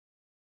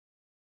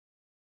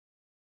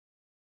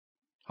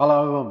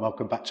Hello and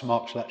welcome back to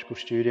Mark's Electrical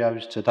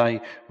Studios.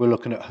 Today we're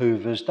looking at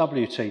Hoover's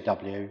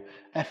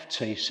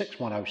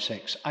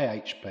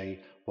WDWFT6106AHB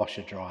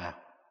washer dryer.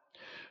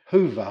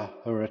 Hoover,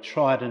 who are a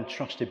tried and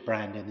trusted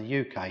brand in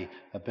the UK,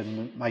 have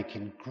been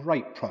making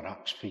great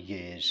products for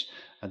years,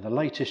 and the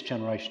latest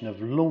generation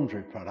of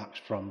laundry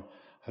products from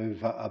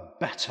Hoover are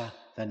better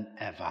than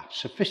ever.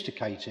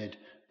 Sophisticated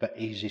but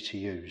easy to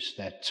use.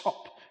 They're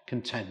top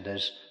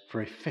contenders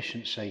for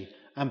efficiency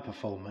and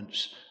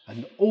performance,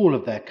 and all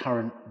of their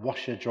current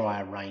washer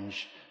dryer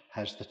range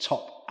has the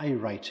top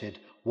A-rated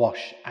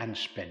wash and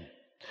spin,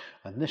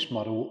 and this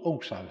model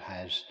also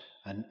has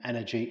an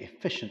energy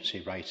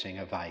efficiency rating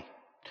of A.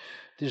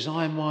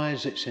 Design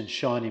wise, it's in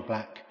shiny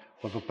black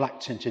with a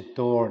black tinted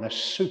door and a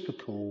super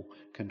cool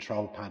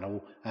control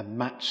panel and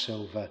matte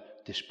silver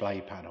display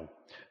panel.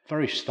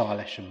 Very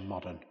stylish and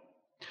modern.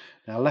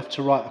 Now, left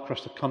to right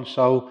across the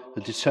console,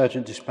 the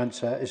detergent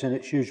dispenser is in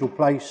its usual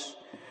place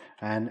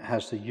and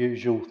has the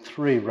usual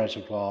 3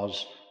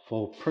 reservoirs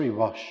for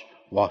pre-wash,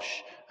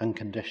 wash and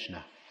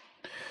conditioner.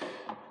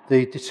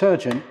 The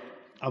detergent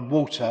and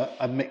water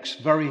are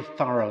mixed very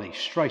thoroughly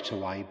straight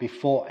away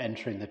before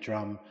entering the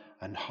drum,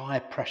 and high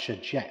pressure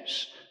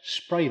jets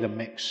spray the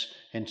mix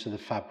into the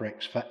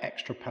fabrics for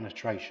extra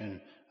penetration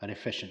and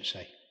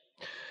efficiency.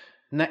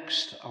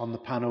 Next on the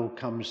panel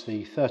comes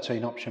the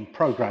 13 option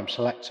program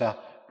selector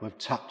with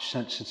touch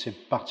sensitive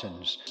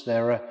buttons.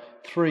 There are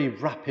 3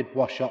 rapid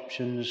wash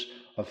options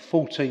of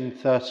 14,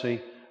 30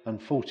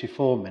 and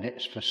 44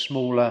 minutes for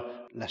smaller,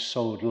 less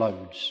soiled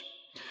loads.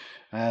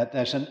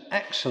 There's an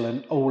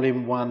excellent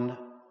all-in-one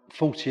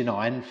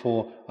 49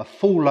 for a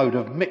full load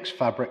of mixed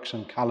fabrics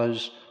and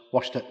colours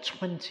washed at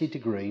 20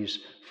 degrees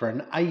for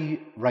an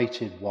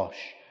A-rated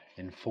wash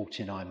in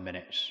 49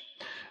 minutes.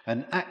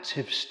 An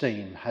active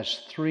steam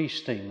has 3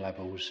 steam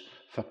levels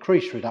for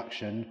crease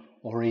reduction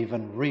or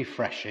even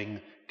refreshing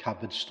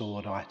cupboard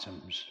stored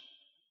items.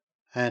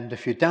 And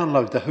if you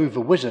download the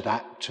Hoover Wizard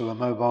app to a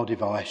mobile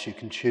device, you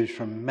can choose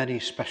from many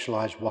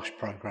specialised wash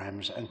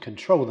programs and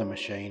control the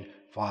machine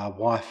via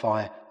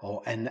Wi-Fi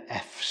or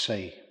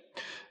NFC.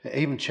 It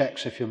even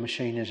checks if your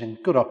machine is in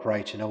good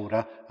operating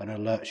order and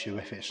alerts you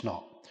if it's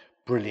not.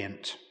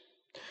 Brilliant.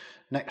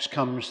 Next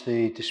comes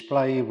the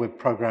display with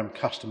program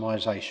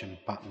customization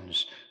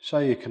buttons, so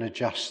you can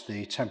adjust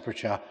the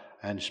temperature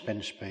and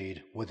spin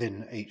speed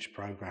within each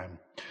program.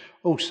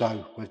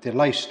 Also with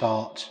delay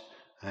start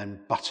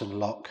and button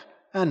lock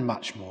and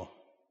much more.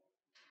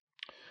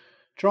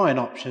 Drying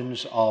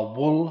options are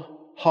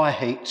wool, high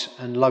heat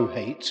and low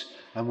heat,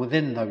 and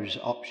within those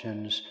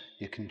options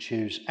you can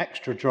choose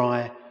extra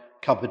dry,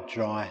 cupboard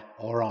dry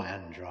or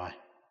iron dry.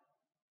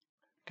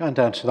 Going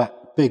down to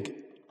that big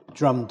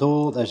drum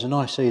door, there's a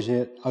nice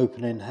easy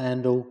opening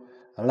handle,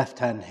 a left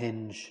hand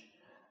hinge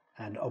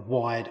and a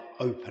wide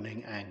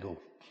opening angle.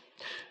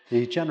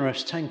 The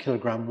generous 10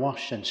 kg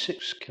wash and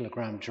 6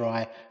 kg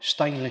dry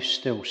stainless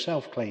steel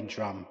self-clean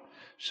drum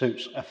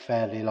suits a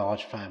fairly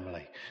large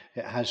family.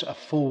 It has a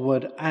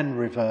forward and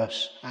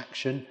reverse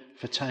action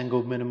for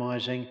tangle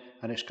minimising,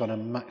 and it's got a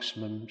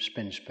maximum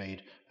spin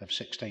speed of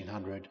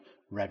 1600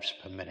 revs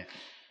per minute.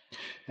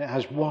 It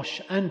has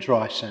wash and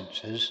dry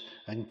sensors,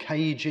 and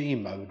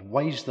KG mode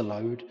weighs the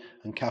load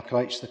and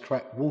calculates the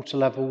correct water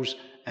levels,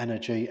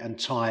 energy and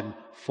time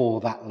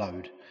for that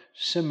load.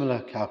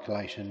 Similar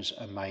calculations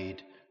are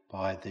made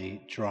by the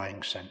drying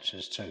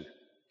sensors too.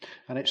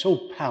 And it's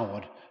all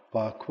powered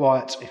by a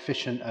quiet,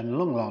 efficient and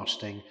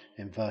long-lasting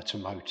inverter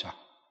motor.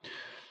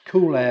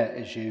 Cool air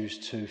is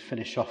used to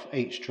finish off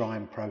each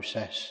drying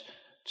process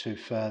to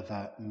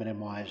further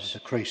minimise the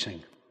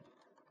creasing.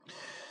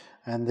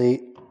 And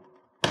the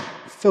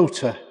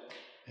filter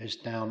is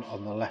down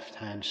on the left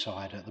hand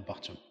side at the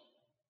bottom.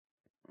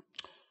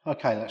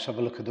 Okay, let's have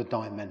a look at the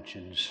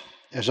dimensions.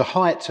 There's a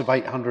height of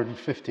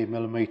 850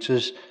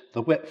 millimeters,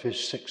 the width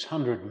is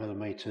 600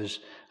 millimeters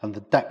and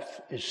the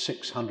depth is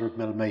 600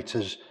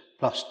 millimeters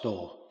plus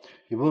door.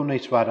 You will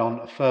need to add on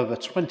a further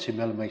 20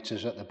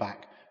 millimeters at the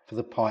back for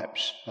the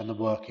pipes and the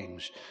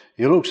workings.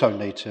 You'll also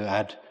need to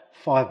add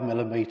 5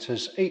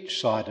 millimeters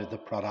each side of the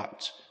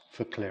product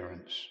for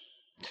clearance.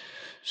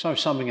 So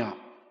summing up,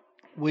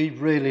 we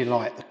really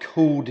like the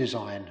cool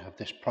design of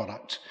this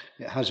product.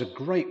 It has a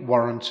great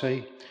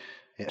warranty,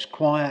 it's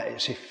quiet,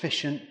 it's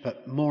efficient,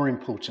 but more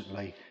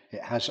importantly,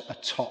 it has a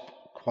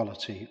top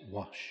quality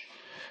wash.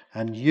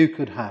 And you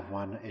could have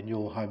one in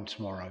your home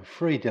tomorrow,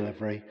 free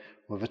delivery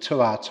with a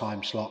 2-hour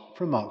time slot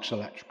from Mark's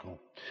Electrical.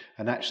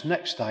 And that's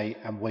next day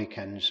and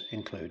weekends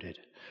included.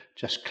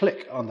 Just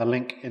click on the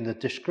link in the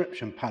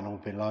description panel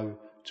below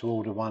to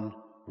order one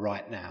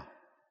right now.